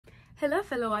Hello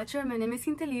fellow watcher, my name is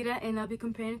Quintelira and I'll be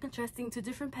comparing and contrasting two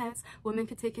different paths women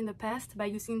could take in the past by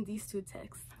using these two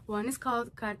texts. One is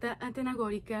called Carta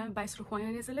Antenagórica by Sor Juana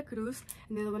Inés de la Cruz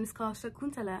and the other one is called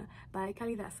Shakuntala by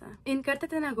Kalidasa. In Carta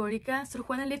Antenagórica, Sor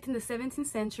Juana lived in the 17th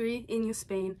century in New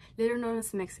Spain, later known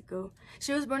as Mexico.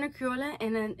 She was born a Criolla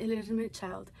and an illegitimate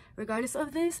child. Regardless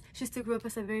of this, she still grew up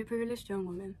as a very privileged young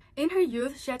woman. In her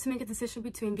youth, she had to make a decision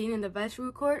between being in the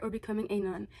viceroy court or becoming a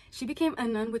nun. She became a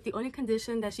nun with the only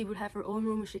condition that she would have her own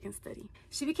room where she can study.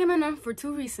 She became a nun for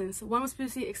two reasons. One was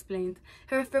previously explained.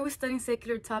 Her affair with studying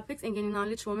secular topics and gaining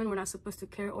knowledge women were not supposed to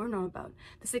care or know about.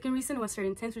 The second reason was her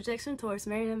intense rejection towards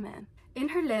marrying a man. In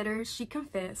her letter, she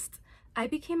confessed, "I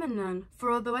became a nun,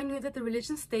 for although I knew that the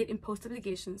religion state imposed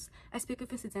obligations, I speak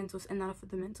of incidentals and not of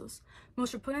fundamentals,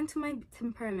 most repugnant to my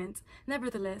temperament.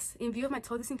 Nevertheless, in view of my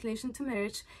total disinclination to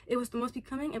marriage, it was the most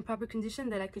becoming and proper condition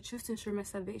that I could choose to ensure my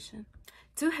salvation."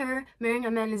 To her, marrying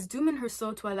a man is dooming her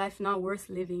soul to a life not worth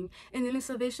living, and the only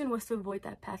salvation was to avoid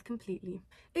that path completely.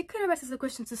 It could arise as a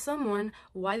question to someone,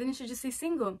 why didn't she just stay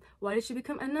single? Why did she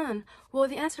become a nun? Well,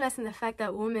 the answer lies in the fact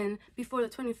that women, before the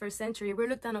 21st century, were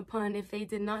looked down upon if they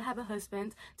did not have a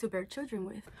husband to bear children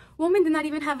with. Women did not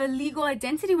even have a legal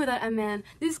identity without a man.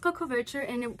 This is called coverture,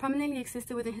 and it prominently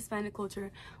existed within Hispanic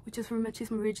culture, which is where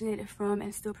machismo originated from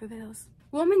and still prevails.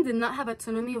 Women did not have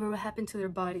autonomy over what happened to their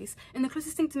bodies, and the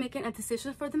closest thing to making a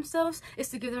decision for themselves is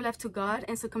to give their life to God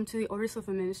and succumb to the orders of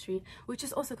a ministry, which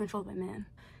is also controlled by man.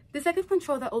 This lack of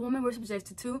control that all women were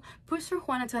subjected to pushed Sor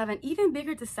Juana to have an even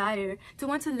bigger desire to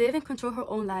want to live and control her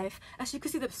own life, as she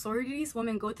could see the absurdities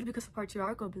women go through because of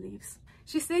patriarchal beliefs.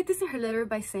 She stated this in her letter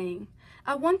by saying,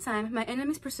 "At one time, my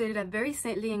enemies persuaded a very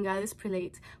saintly and godless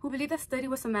prelate, who believed that study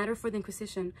was a matter for the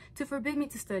Inquisition, to forbid me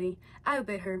to study. I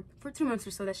obeyed her, for 2 months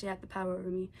or so that she had the power over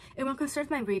me, and one concerned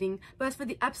my reading, but as for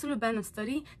the absolute ban on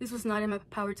study, this was not in my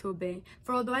power to obey,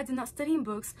 for although I did not study in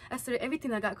books, I studied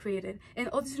everything that God created, and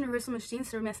all these universal machines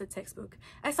served me as a textbook.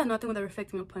 I saw nothing without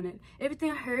reflecting upon it.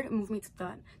 Everything I heard moved me to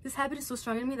thought. This habit is so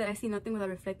strong in me that I see nothing without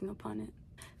reflecting upon it."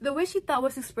 The way she thought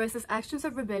was expressed as actions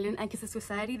of rebellion against a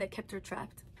society that kept her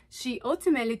trapped. She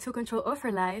ultimately took control of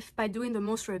her life by doing the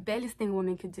most rebellious thing a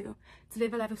woman could do, to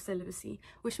live a life of celibacy,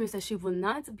 which means that she will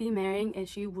not be marrying and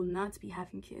she will not be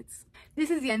having kids.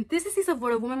 This is the antithesis of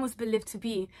what a woman was believed to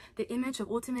be, the image of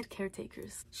ultimate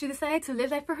caretakers. She decided to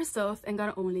live life for herself and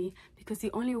God only, because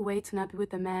the only way to not be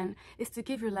with a man is to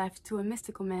give your life to a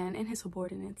mystical man and his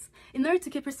subordinates, in order to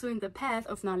keep pursuing the path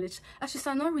of knowledge, as she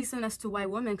saw no reason as to why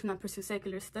women could not pursue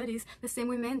secular studies the same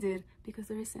way men did, because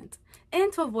there isn't,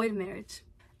 and to avoid marriage.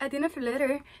 At the end of her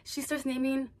letter, she starts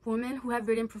naming women who have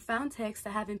written profound texts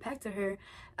that have impacted her,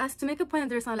 as to make a point that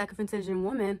there's not a lack of intelligent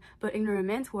women, but ignorant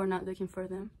men who are not looking for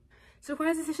them. So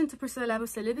Juana's decision to pursue a life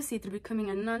of celibacy through becoming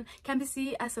a nun can be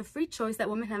seen as a free choice that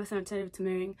women have as an alternative to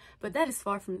marrying, but that is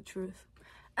far from the truth,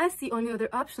 as the only other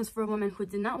options for a woman who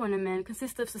did not want a man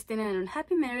consist of sustaining an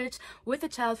unhappy marriage with a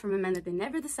child from a man that they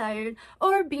never desired,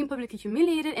 or being publicly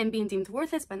humiliated and being deemed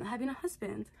worthless by not having a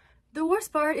husband. The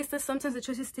worst part is that sometimes the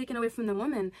choice is taken away from the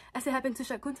woman, as it happened to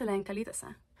Shakuntala and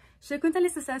Kalidasa. Shakuntala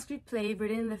is a Sanskrit play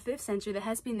written in the 5th century that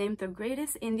has been named the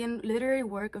greatest Indian literary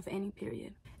work of any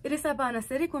period. It is about an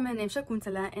ascetic woman named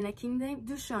Shakuntala and a king named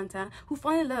Dushyanta who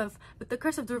fall in love, but the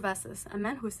curse of Durvasas, a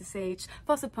man who is a sage,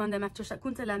 falls upon them after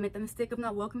Shakuntala made the mistake of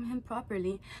not welcoming him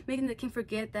properly, making the king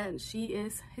forget that she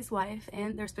is his wife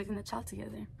and they're expecting a child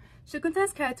together.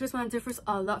 Shakuntala's character's one differs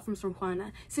a lot from Sor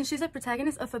Juana, since she's a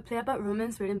protagonist of a play about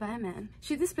romance written by a man.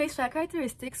 She displays shy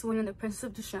characteristics when in the presence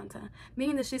of Dushyanta,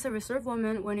 meaning that she's a reserved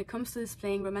woman when it comes to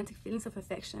displaying romantic feelings of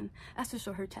affection, as to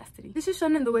show her chastity. This is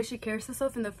shown in the way she carries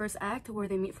herself in the first act, where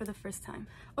they meet for the first time.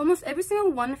 Almost every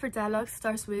single one of her dialogues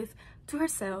starts with, "to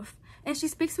herself," and she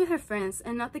speaks with her friends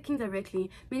and not the king directly,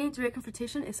 meaning direct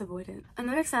confrontation is avoided.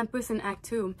 Another example is in Act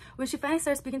 2, when she finally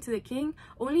starts speaking to the king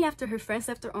only after her friends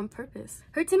left her on purpose.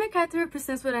 Her timid character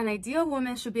represents what an ideal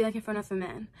woman should be like in front of a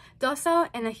man, docile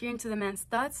and adhering to the man's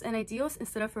thoughts and ideals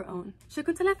instead of her own.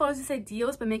 Shakuntala follows these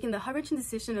ideals by making the heart-wrenching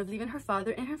decision of leaving her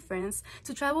father and her friends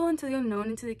to travel into the unknown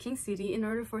into the king's city in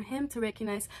order for him to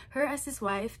recognize her as his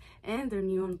wife and their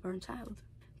new unborn child.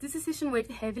 This decision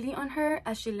weighed heavily on her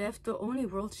as she left the only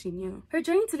world she knew. Her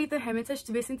journey to leave the hermitage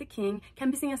to visit the king can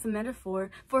be seen as a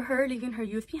metaphor for her leaving her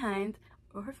youth behind,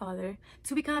 or her father,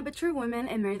 to become a mature woman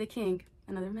and marry the king,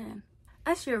 another man.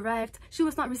 As she arrived, she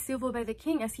was not received well by the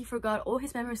king as he forgot all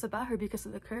his memories about her because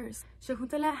of the curse.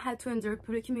 Shakuntala had to endure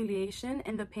public humiliation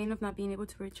and the pain of not being able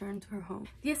to return to her home.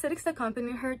 The ascetics that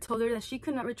accompanied her told her that she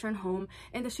could not return home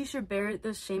and that she should bear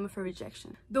the shame of her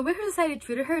rejection. The way her society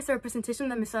treated her is a representation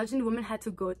that misogyny women had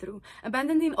to go through,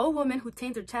 abandoning all women who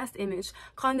taint their chaste image,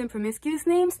 calling them promiscuous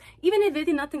names, even if they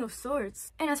did nothing of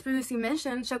sorts. And as previously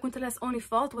mentioned, Shakuntala's only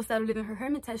fault was that of leaving her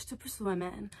hermitage to pursue a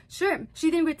man. Sure, she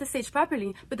didn't read the sage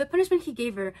properly, but the punishment he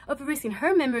gave her of erasing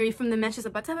her memory from the man she's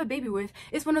about to have a baby with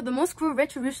is one of the most cruel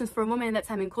retributions for a woman in that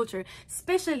time and culture,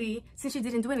 especially since she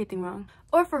didn't do anything wrong,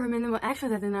 or for her minimal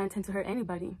actions that did not intend to hurt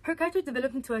anybody. Her character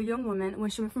developed into a young woman when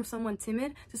she went from someone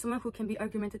timid to someone who can be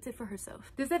argumentative for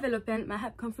herself. This development might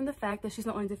have come from the fact that she's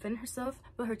not only defending herself,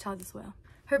 but her child as well.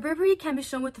 Her bravery can be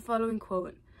shown with the following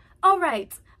quote.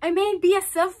 "Alright, I may be a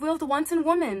self-willed wanton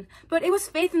woman, but it was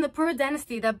faith in the pure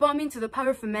dynasty that brought me into the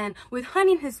power of a man with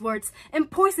honey in his words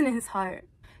and poison in his heart."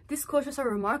 This quote shows a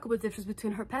remarkable difference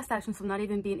between her past actions of not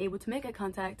even being able to make eye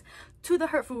contact to the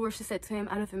hurtful words she said to him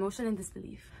out of emotion and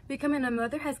disbelief. Becoming a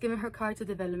mother has given her character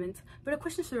development, but a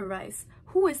question should arise.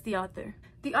 Who is the author?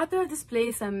 The author of this play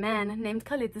is a man named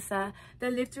Kalidasa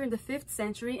that lived during the 5th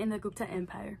century in the Gupta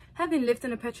Empire. Having lived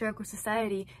in a patriarchal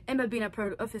society and by being a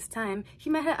product of his time, he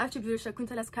might have attributed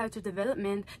Shakuntala's character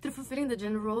development through fulfilling the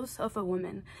gender roles of a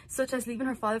woman, such as leaving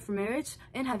her father for marriage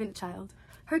and having a child.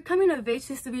 Her coming of age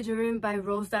seems to be driven by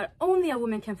roles that only a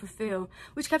woman can fulfill,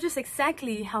 which captures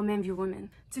exactly how men view women.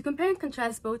 To compare and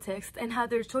contrast both texts and how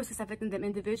their choices affected them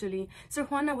individually, Sor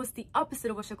Juana was the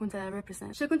opposite of what Shakuntala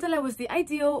represents. Shakuntala was the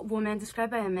ideal woman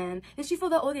described by a man, and she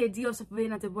fulfilled all the ideals of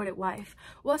being a devoted wife,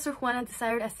 while Sor Juana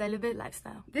desired a celibate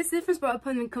lifestyle. This difference brought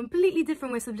upon them completely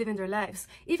different ways of living their lives,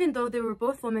 even though they were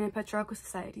both women in patriarchal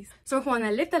societies. Sor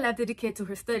Juana lived a life dedicated to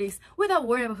her studies, without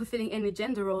worrying about fulfilling any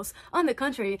gender roles. On the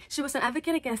contrary, she was an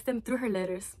advocate against them through her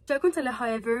letters. Shakuntala,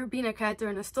 however, being a character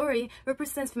in a story,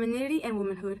 represents femininity and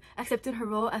womanhood, accepting her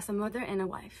role as a mother and a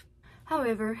wife.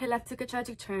 However, her life took a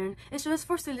tragic turn, and she was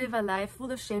forced to live a life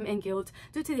full of shame and guilt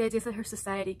due to the ideas that her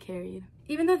society carried.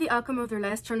 Even though the outcome of their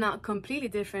lives turned out completely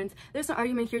different, there's an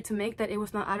argument here to make that it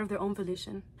was not out of their own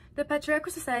volition. The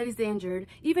patriarchal societies they endured,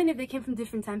 even if they came from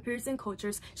different time periods and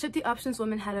cultures, shaped the options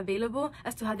women had available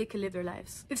as to how they could live their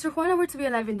lives. If Sor Juana were to be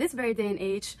alive in this very day and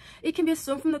age, it can be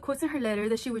assumed from the quotes in her letter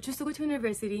that she would choose to go to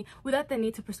university without the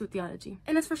need to pursue theology.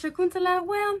 And as for Shakuntala,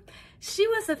 well, she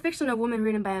was a fictional woman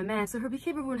written by a man, so her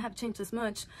behavior wouldn't have changed as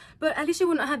much, but at least she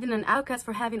would not have been an outcast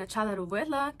for having a child out of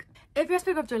wedlock. Every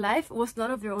aspect of their life was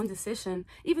not of their own decision,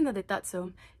 even though they thought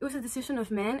so. It was a decision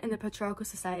of men in the patriarchal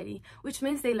society, which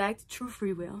means they lacked true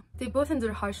free will. They both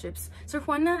endured hardships, Sor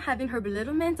Juana having her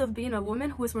belittlement of being a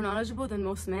woman who was more knowledgeable than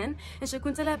most men, and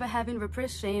Shakuntala by having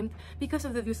repressed shame because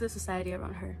of the views of the society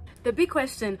around her. The big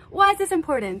question, why is this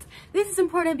important? This is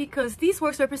important because these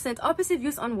works represent opposite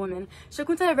views on women.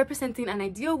 Shakuntala representing an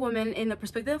ideal woman in the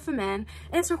perspective of a man,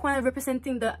 and Sor Juana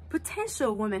representing the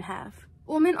potential women have.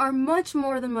 Women are much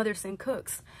more than mothers and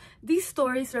cooks. These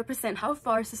stories represent how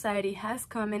far society has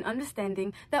come in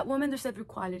understanding that women deserve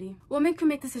equality. Women can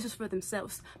make decisions for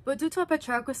themselves, but due to a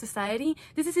patriarchal society,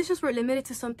 these decisions were limited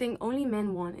to something only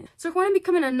men wanted. Sor Juana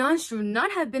becoming a nun should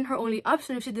not have been her only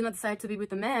option if she did not decide to be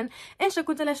with a man, and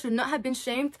Shakuntala should not have been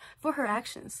shamed for her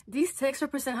actions. These texts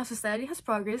represent how society has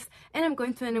progressed, and I'm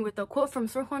going to end it with a quote from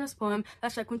Sor Juana's poem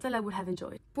that Shakuntala would have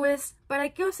enjoyed. Pues, ¿para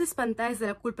qué os espantáis de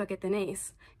la culpa que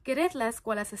tenéis? Queredlas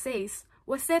cual las hacéis,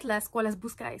 o hacedlas cual las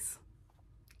buscáis.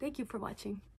 Thank you for watching.